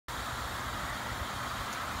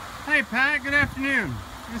Hey Pat, good afternoon.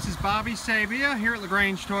 This is Bobby Sabia here at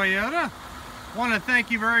Lagrange Toyota. Want to thank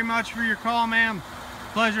you very much for your call, ma'am.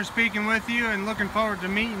 Pleasure speaking with you and looking forward to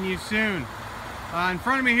meeting you soon. In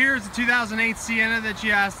front of me here is the 2008 Sienna that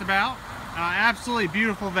you asked about. Absolutely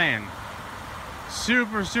beautiful van.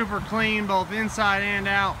 Super clean both inside and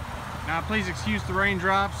out. Please excuse the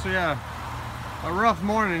raindrops. We had a rough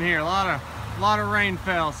morning here. A lot of rain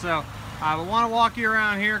fell, so I want to walk you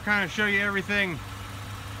around here, kind of show you everything.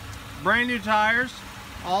 Brand new tires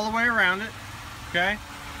all the way around it, okay?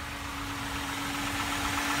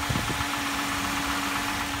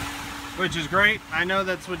 Which is great. I know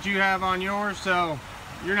that's what you have on yours, so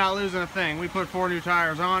you're not losing a thing. We put 4 new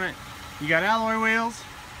tires on it. You got alloy wheels.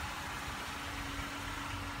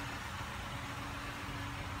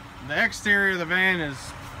 The exterior of the van is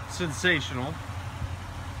sensational.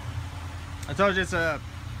 I told you it's a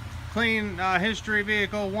clean history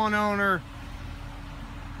vehicle, one owner.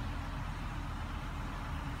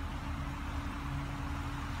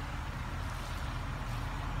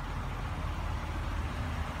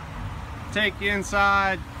 Take you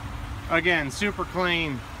inside. Again, super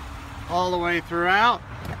clean all the way throughout.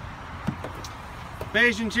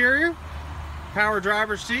 Beige interior, power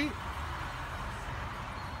driver's seat.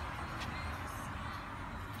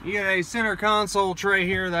 You get a center console tray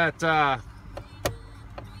here that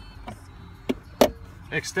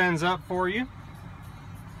extends up for you.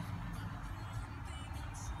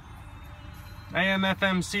 AM,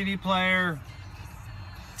 FM, CD player,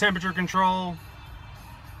 temperature control.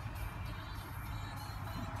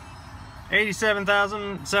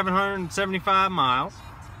 87,775 miles.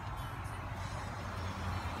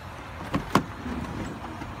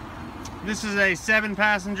 This is a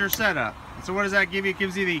 7-passenger setup. So what does that give you? It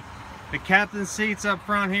gives you the captain's seats up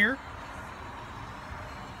front here.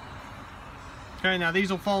 Okay, now these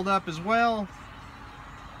will fold up as well.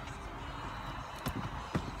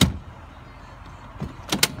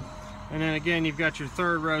 And then again, you've got your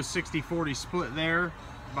third row 60-40 split there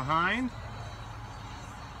behind.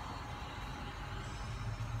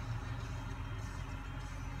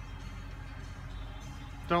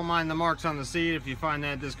 Don't mind the marks on the seat if you find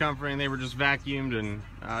that discomforting. They were just vacuumed and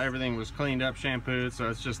everything was cleaned up, shampooed, so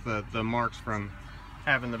it's just the marks from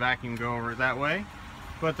having the vacuum go over it that way.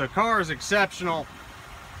 But the car is exceptional.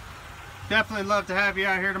 Definitely love to have you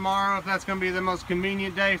out here tomorrow if that's going to be the most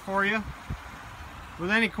convenient day for you. With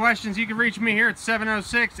any questions, you can reach me here at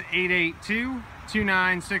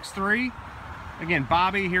 706-882-2963. Again,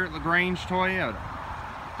 Bobby here at Lagrange Toyota.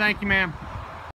 Thank you, ma'am.